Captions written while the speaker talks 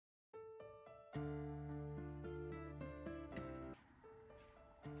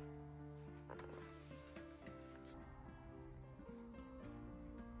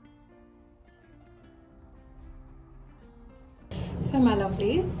So my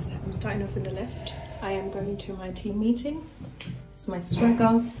lovelies, I'm starting off in the lift. I am going to my team meeting. It's my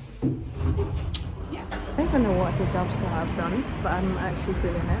swagger. Yeah. I don't even know what hijab style I've done, but I'm actually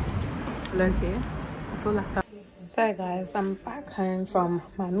feeling it. Low key. I feel like So guys, I'm back home from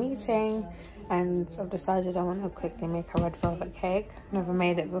my meeting and I've decided I want to quickly make a red velvet cake. Never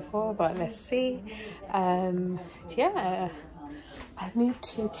made it before, but let's see. Yeah. I need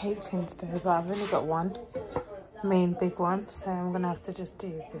 2 cake tins though, but I've only got one. Main big one, so I'm gonna have to just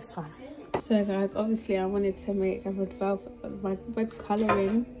do this one. So guys, obviously I wanted to make a red velvet, but my red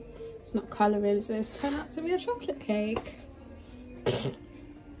colouring, it's not colouring, so it's turned out to be a chocolate cake.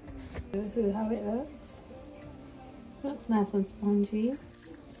 This is how it looks. Looks nice and spongy.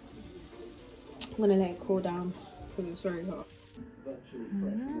 I'm gonna let it cool down because it's very hot.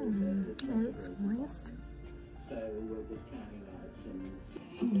 It looks moist.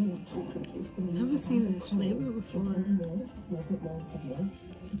 Never seen this flavour before.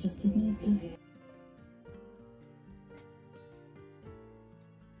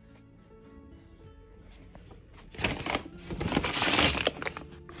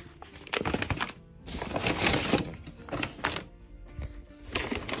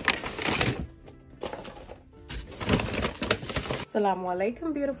 Assalamu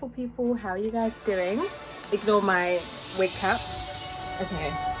alaikum, beautiful people. How are you guys doing? Ignore my wig cap.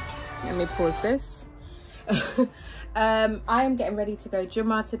 Okay, let me pause this. I am getting ready to go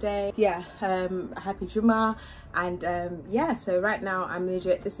JUMMAH today. Yeah, happy JUMMAH. And yeah, so right now I'm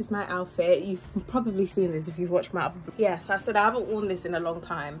legit, this is my outfit. You've probably seen this if you've watched my other. Yeah, so I said I haven't worn this in a long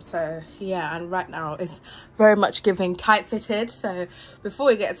time, so yeah, and right now it's very much giving tight fitted, so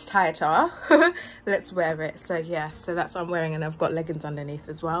before it gets tighter let's wear it. So yeah, so that's what I'm wearing, and I've got leggings underneath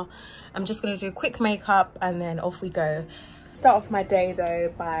as well. I'm just going to do a quick makeup and then off we go. Start off my day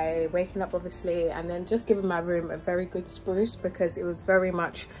though by waking up obviously, and then just giving my room a very good spruce because it was very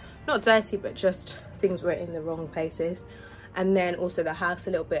much not dirty, but just things were in the wrong places. And then also the house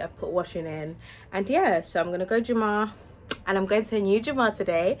a little bit, I've put washing in. And yeah, so I'm gonna go JUMMAH, and I'm going to a new JUMMAH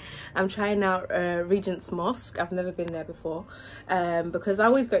today. I'm trying out Regent's Mosque. I've never been there before because I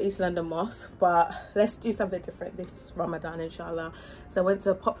always go East London Mosque, but let's do something different this Ramadan, inshallah. So I went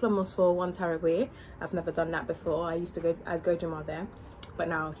to Poplar Mosque for one Tarawih. I've never done that before. I'd go JUMMAH there, but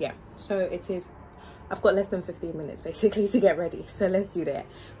now yeah. So it is, I've got less than 15 minutes basically to get ready, so let's do that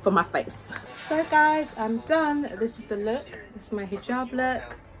for my face. So guys, I'm done. This is the look. This is my hijab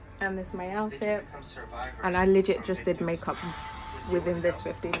look, and this is my outfit, and I legit just did makeup within this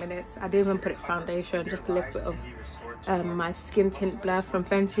 15 minutes. I didn't even put foundation, just a little bit of my skin tint blur from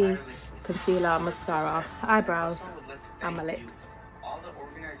Fenty, concealer, mascara, eyebrows, and my lips.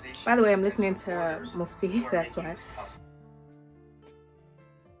 By the way, I'm listening to Mufti, that's why.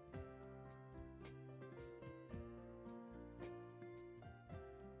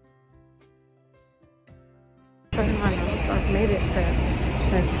 So I've made it to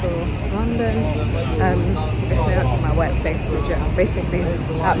central London. Obviously at my workplace, legit. I'm basically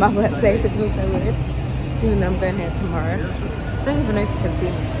at my workplace. It feels so weird, even though I'm going here tomorrow. I don't even know if you can see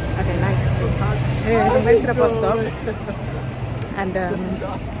me. Okay, now you can see. Anyways, I'm going to the bus stop, and yeah,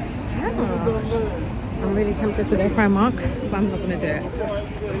 I'm really tempted to go Primark, but I'm not gonna do it.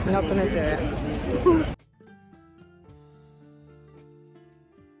 I'm not gonna do it.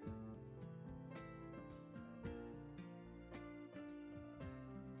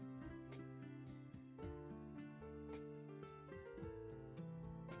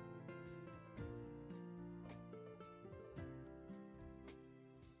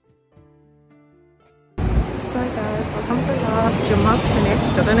 So guys, alhamdulilah, JUMMAH's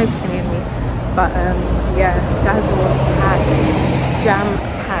finished. I don't know if you can hear me, but yeah, guys, it was packed,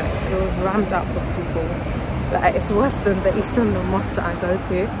 jam-packed. It was rammed up with people. Like, it's worse than the East London Mosque that I go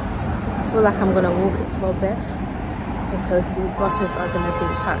to. I feel like I'm gonna walk it for a bit because these buses are gonna be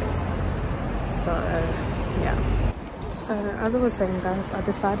packed. So yeah. So as I was saying guys, I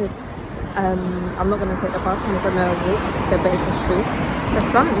decided I'm not gonna take the bus. I'm gonna walk to Baker Street. The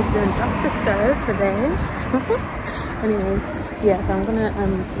sun is doing justice though today. Anyways, yeah, so I'm gonna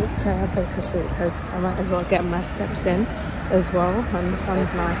walk to Baker Street because I might as well get my steps in as well, and the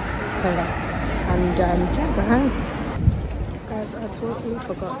sun's nice. So yeah, and yeah, go home. Guys, I totally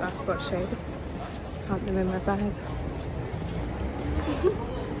forgot that I've got shades. Found them in my bag.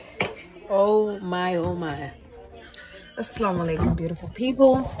 Oh my, oh my. Assalamu alaikum, beautiful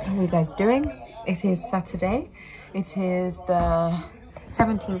people. How are you guys doing? It is Saturday. It is the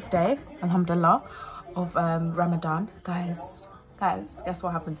 17th day, alhamdulillah, of Ramadan. Guys, guess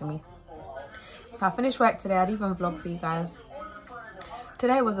what happened to me? So I finished work today. I didn't even vlog for you guys.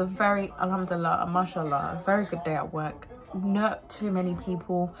 Today was a very, alhamdulillah, mashallah, a very good day at work. not too many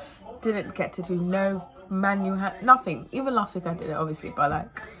people. Didn't get to do no manual hand, nothing. Even last week I did it obviously, but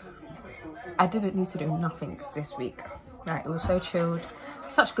like I didn't need to do nothing this week. Like it was so chilled,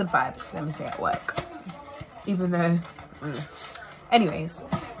 such good vibes, let me say, at work, even though anyways.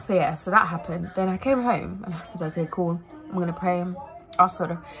 So yeah, so that happened. Then I came home and I said, okay, cool, I'm gonna pray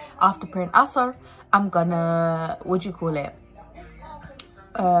Asr. After praying Asr, I'm gonna, what do you call it,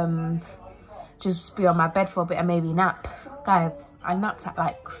 just be on my bed for a bit and maybe nap. Guys, I napped at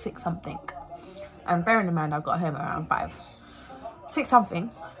like 6 something, and bearing in mind I got home around 5, 6 something.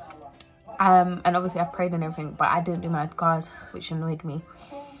 And obviously I've prayed and everything, but I didn't do my adhkars, which annoyed me,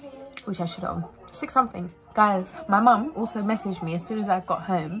 which I should have. 6 something. Guys, my mum also messaged me as soon as I got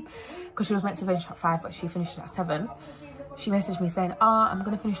home, because she was meant to finish at 5 but she finished at 7. She messaged me saying, oh, I'm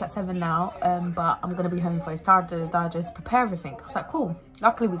gonna finish at 7 now, but I'm gonna be home for IFTAR, just prepare everything. I was like, cool.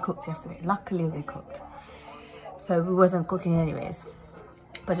 Luckily we cooked yesterday, luckily we cooked, so we wasn't cooking anyways,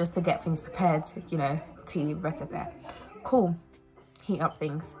 but just to get things prepared, you know, tea, better there, cool, heat up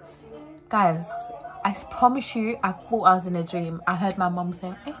things. Guys, I promise you, I thought I was in a dream. I heard my mum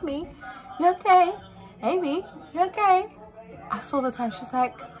saying, Amy, you okay? Amy, you okay? I saw the time. She's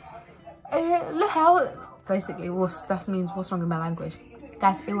like, look how, basically, that means what's wrong with my language.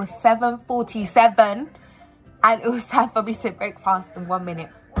 Guys, it was 7:47 and it was time for me to break fast in 1 minute.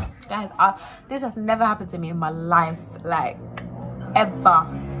 Guys, this has never happened to me in my life, like, ever.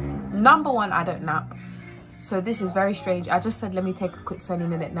 Number one, I don't nap. So this is very strange. I just said, let me take a quick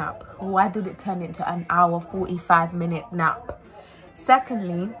 20-minute nap. Why did it turn into an hour, 45-minute nap?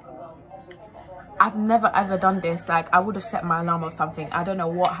 Secondly, I've never ever done this. Like, I would have set my alarm or something. I don't know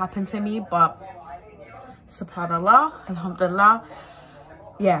what happened to me, but subhanallah, alhamdulilah.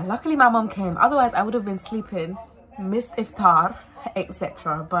 Yeah, luckily my mom came. Otherwise, I would have been sleeping, missed iftar,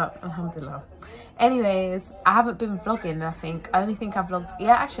 etc. But alhamdulillah. Anyways, I haven't been vlogging, I think. I only think I vlogged,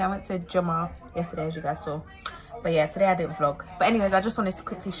 yeah, actually I went to JUMMAH yesterday, as you guys saw. But yeah, today I didn't vlog. But anyways, I just wanted to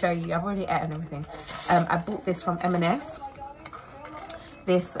quickly show you. I've already ate and everything. I bought this from M&S,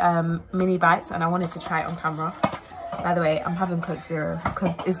 this mini bites, and I wanted to try it on camera. By the way, I'm having Coke Zero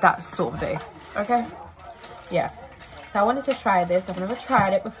because it's that sort of day, okay? Yeah, so I wanted to try this. I've never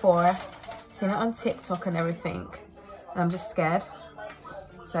tried it before, seen it on TikTok and everything, and I'm just scared.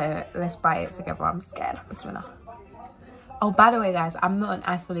 So let's bite it together. I'm scared. Bismillah. Oh, by the way, guys, I'm not an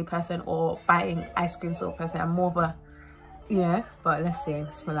ice lolly person or biting ice cream sort of person. I'm more of a, you know, but let's see.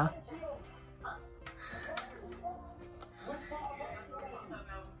 Bismillah.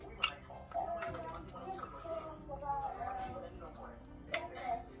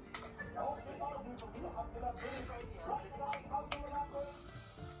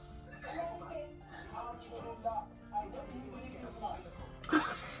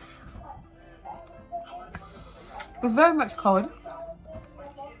 It's very much cold.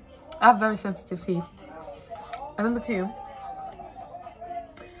 I have very sensitive teeth. And number two,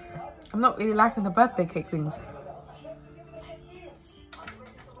 I'm not really liking the birthday cake things.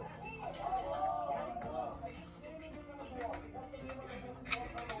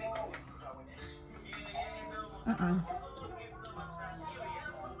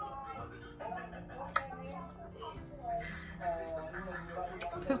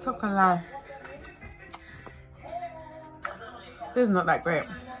 TikTok and live. This is not that great.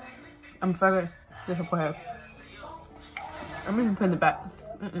 I'm very disappointed. I'm even putting it back.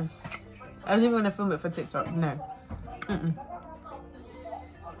 I was even gonna film it for TikTok. No.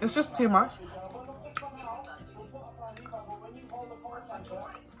 It's just too much.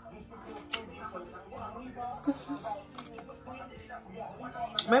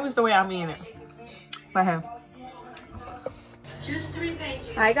 Maybe it's the way I'm eating it. Right here. Just 3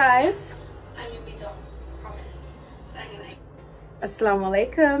 pages. Hi guys. And you'll be done. Promise. Anyway. Assalamu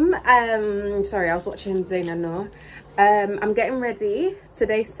alaikum. Sorry, I was watching Zaina Noor. I'm getting ready.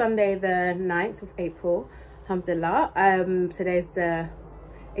 Today's Sunday the 9th of April. Alhamdulillah. Today's the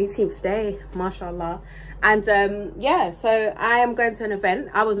 18th day, mashallah. And yeah, so I am going to an event.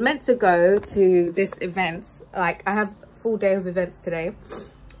 I was meant to go to this event. Like, I have a full day of events today.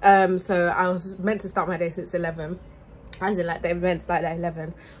 So I was meant to start my day since 11. As in, like, the event's like at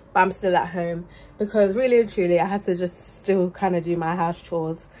 11. But I'm still at home because really and truly I had to just still kind of do my house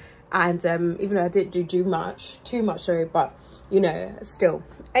chores. And even though I didn't do too much, sorry, but you know, still.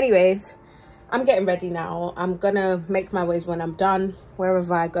 Anyways, I'm getting ready now. I'm gonna make my ways when I'm done,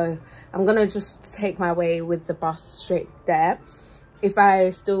 wherever I go. I'm gonna just take my way with the bus straight there. If I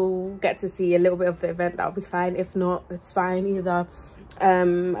still get to see a little bit of the event, that'll be fine. If not, it's fine either.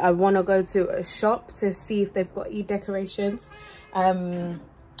 I want to go to a shop to see if they've got Eid decorations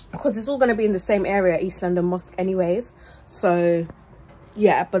because it's all going to be in the same area, East London Mosque anyways. So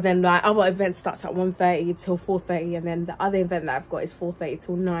yeah, but then my other event starts at 1:30 till 4:30, and then the other event that I've got is 4:30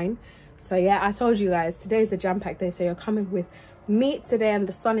 till 9. So yeah, I told you guys today's a jam-packed day, so you're coming with me today, and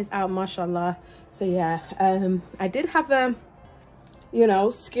the sun is out, mashallah. So yeah, I did have a, you know,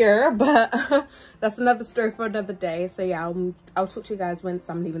 scare, but that's another story for another day. So yeah, I'll talk to you guys once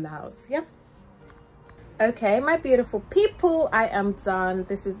I'm leaving the house. Yeah. Okay, my beautiful people, I am done.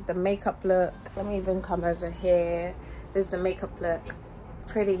 This is the makeup look. Let me even come over here. This is the makeup look.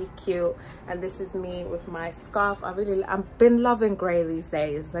 Pretty cute. And this is me with my scarf. I've been loving grey these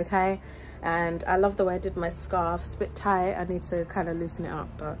days, okay? And I love the way I did my scarf. It's a bit tight. I need to kind of loosen it up,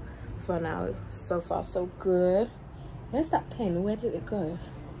 but for now, so far so good. Where's that pin? Where did it go?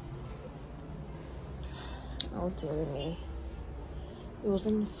 Oh dear me. It was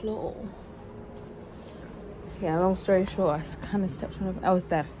on the floor. Yeah, long story short, I kind of stepped on it. I was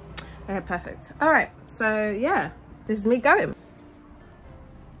there. Okay, perfect. All right, so yeah, this is me going.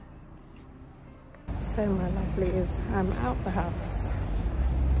 So my lovelies, I'm out the house.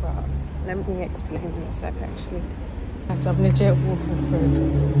 Well, let me explain in a sec actually. So I'm legit walking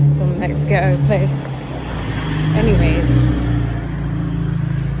through some next ghetto place. Anyways,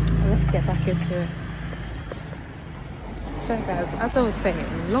 let's get back into it. So guys, as I was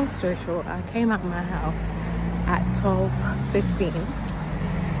saying, long story short, I came out of my house at 12:15.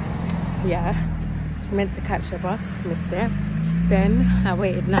 Yeah, it's meant to catch a bus, missed it. Then I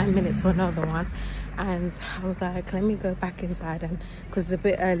waited 9 minutes for another one, and I was like, let me go back inside, and because it's a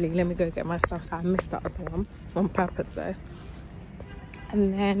bit early, let me go get my stuff. So I missed the other one on purpose though.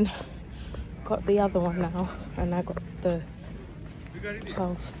 And then got the other one now, and I got the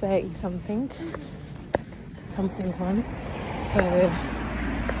 12:30 something one. So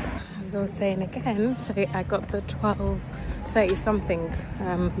as I was saying again, so I got the 12:30 something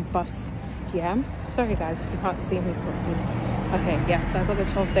bus. Yeah, sorry guys if you can't see me properly. Okay, yeah, so I got the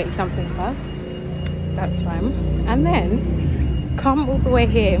 12:30 something bus. That's fine. And then come all the way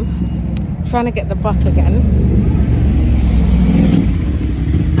here, trying to get the bus again,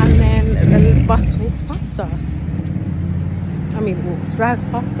 and then the bus walks past us. I mean, drives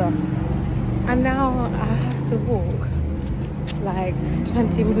past us, and now I have to walk like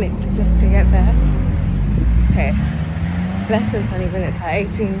 20 minutes just to get there. Okay, less than 20 minutes, like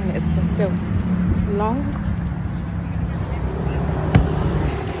 18 minutes, but still, it's long.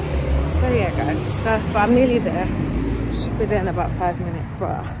 So yeah guys, but I'm nearly there. Should be there in about 5 minutes,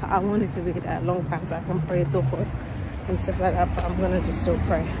 but I wanted to be there a long time so I can pray dhuhr and stuff like that, but I'm gonna just still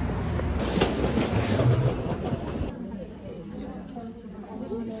pray.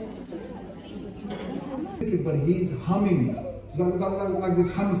 But he's humming. It's got like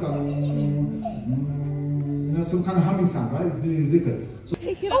this humming sound. You know, some kind of humming sound, right? It's doing dhikr. So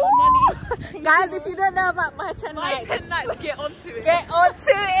Guys, if you don't know about my 10 nights, get onto it. Get onto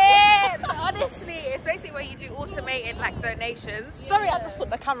it! Honestly, it's basically where you do automated like donations. Yeah. Sorry, I just put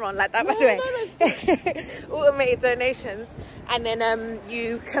the camera on like that, by the way. Automated donations, and then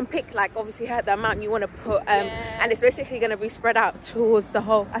you can pick like obviously the amount you want to put, and it's basically going to be spread out towards the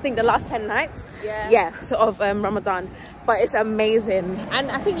whole, I think the last 10 nights. Yeah, sort of Ramadan. But it's amazing,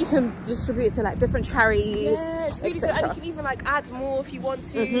 and I think you can distribute it to like different charities. Yeah, it's really good, and you can even like add more if you want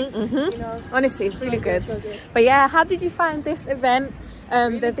to. You know, honestly, it's really good. So good. But yeah, how did you find this event?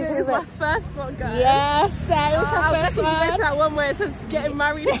 Really good. It was my first one, guys. Yes, it was my first one. Go to that one where it says getting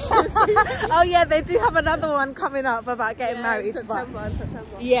married. Oh yeah, they do have another one coming up about getting married. September.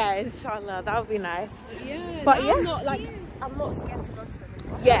 Yeah, inshallah, that would be nice. Yeah, but yeah, I'm not scared to go to them.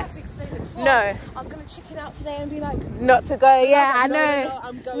 Yeah. I had to explain it before. No. I was gonna chicken out today and be like, not to go. Yeah, I know. No,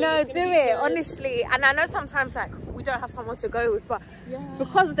 I'm going. No, do it honestly. And I know sometimes like we don't have someone to go with, but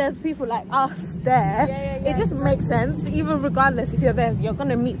because there's people like us there, it just makes sense. Even regardless if you're there, you're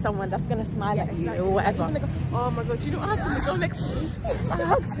gonna meet someone that's gonna smile at you or whatever. Go, oh my god, you know I have to go next to me. I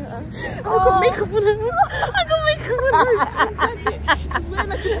hugged her. I got makeup on her. I got makeup on her jacket. She's wearing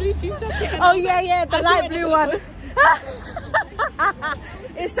like a blue jean jacket. Oh yeah, the light blue one.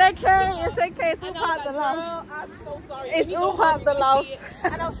 It's okay, it's okay, it's all part of the love. Girl, I'm so sorry. It's all part of the love.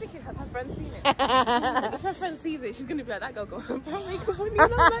 And I was thinking, has her friend seen it? If her friend sees it, she's gonna be like, that girl got makeup on you.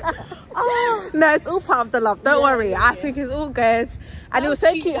 And I'm like, oh. No, it's all part of the love, don't worry. I think it's all good. And it was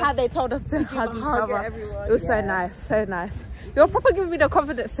so cute how they told us to hug each other. It was so nice, so nice. You're probably giving me the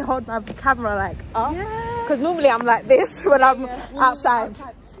confidence to hold my camera like up. Because normally I'm like this when I'm outside.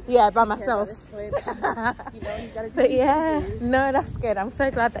 Yeah, by myself. But yeah, no, that's good. I'm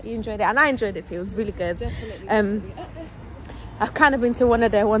so glad that you enjoyed it, and I enjoyed it too. It was really good. Definitely. I've kind of been to one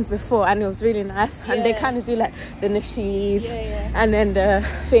of their ones before and it was really nice. And they kind of do like the nasheed and then the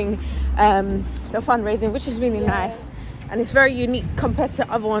thing, the fundraising, which is really nice. And it's very unique compared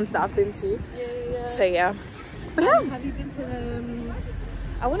to other ones that I've been to. So yeah. But yeah. Have you been to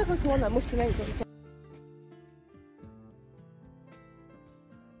I want to go to one that Muslim does.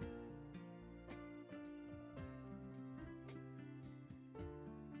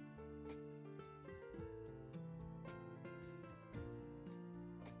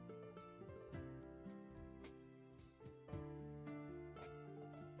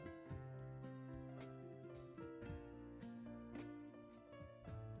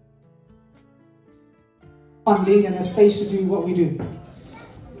 funding and a space to do what we do.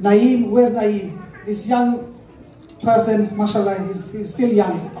 Naeem, where's Naeem? This young person, mashallah, he's still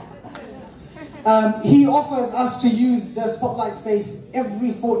young. He offers us to use the spotlight space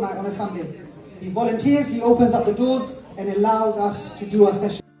every fortnight on a Sunday. He volunteers, he opens up the doors and allows us to do our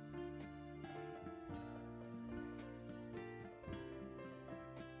session.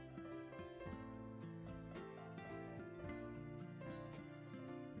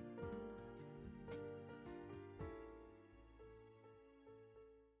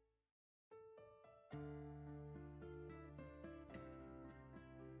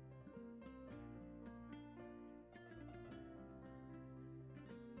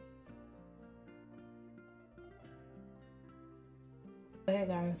 Hey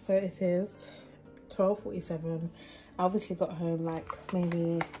guys, so it is 12:47. I obviously got home like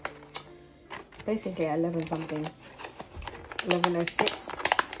maybe basically 11 something,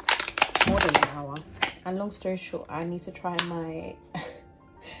 11:06, more than an hour. And long story short, I need to try my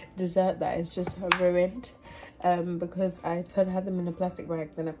dessert that is just ruined because I had them in a plastic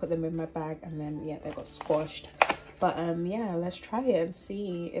bag, then I put them in my bag, and then yeah, they got squashed. But yeah, let's try it and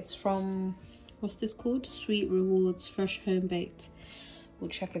see. It's from, what's this called? Sweet Rewards Fresh Home Baked. We'll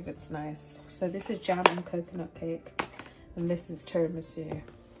check if it's nice. So this is jam and coconut cake, and this is tiramisu.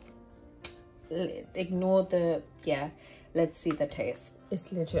 Ignore the, yeah, let's see the taste.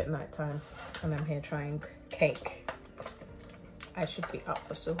 It's legit nighttime and I'm here trying cake. I should be up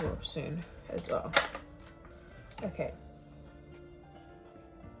for suhoor soon as well. Okay.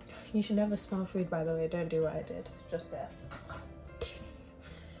 You should never smell food, by the way. Don't do what I did just there.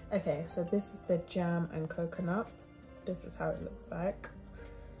 Okay, so this is the jam and coconut. This is how it looks like.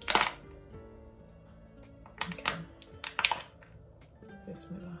 Okay.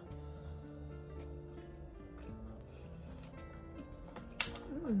 Bismillah.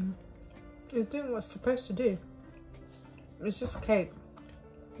 It's doing what it's supposed to do. It's just cake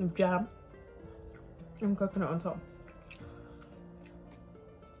with jam and coconut on top.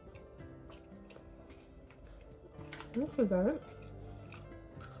 Okay guys,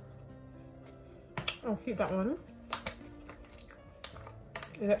 I'll keep that one.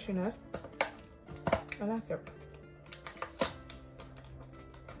 It's actually nice. I like it.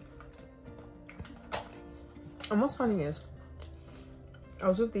 And what's funny is, I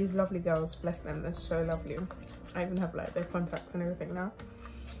was with these lovely girls, bless them, they're so lovely. I even have like their contacts and everything now.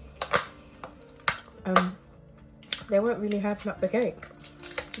 They weren't really hyping up the cake,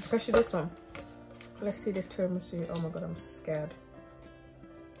 especially this one. Let's see this tiramisu. Oh my god, I'm scared.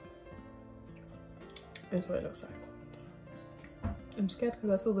 This is what it looks like. I'm scared because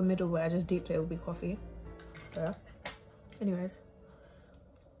I saw the middle where I just deeped it will be coffee. Yeah. Anyways.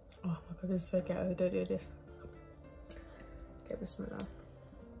 Oh my god, this is so ghetto. Don't do this. Get bismillah. I'm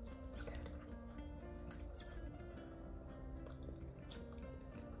scared.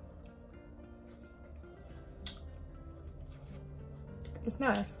 It's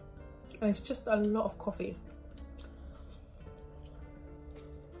nice. And it's just a lot of coffee.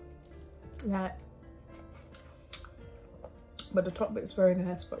 Like, but the top bit is very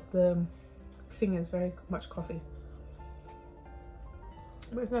nice, but the thing is very much coffee.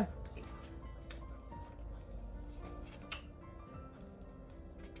 But it's nice.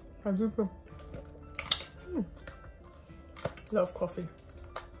 A lot of coffee.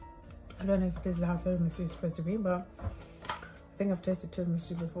 I don't know if this is how tiramisu is supposed to be, but I think I've tasted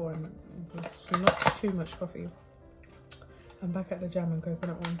tiramisu before and it's not too much coffee. I'm back at the jam and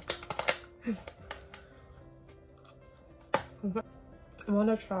coconut one. I want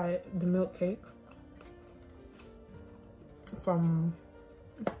to try the milk cake from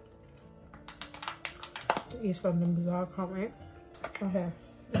East London Bazaar. I can't wait. Okay,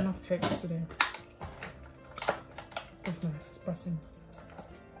 enough cake for today. It's nice, it's pressing.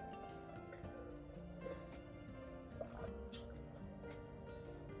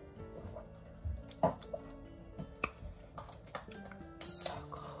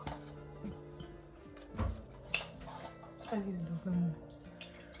 I need a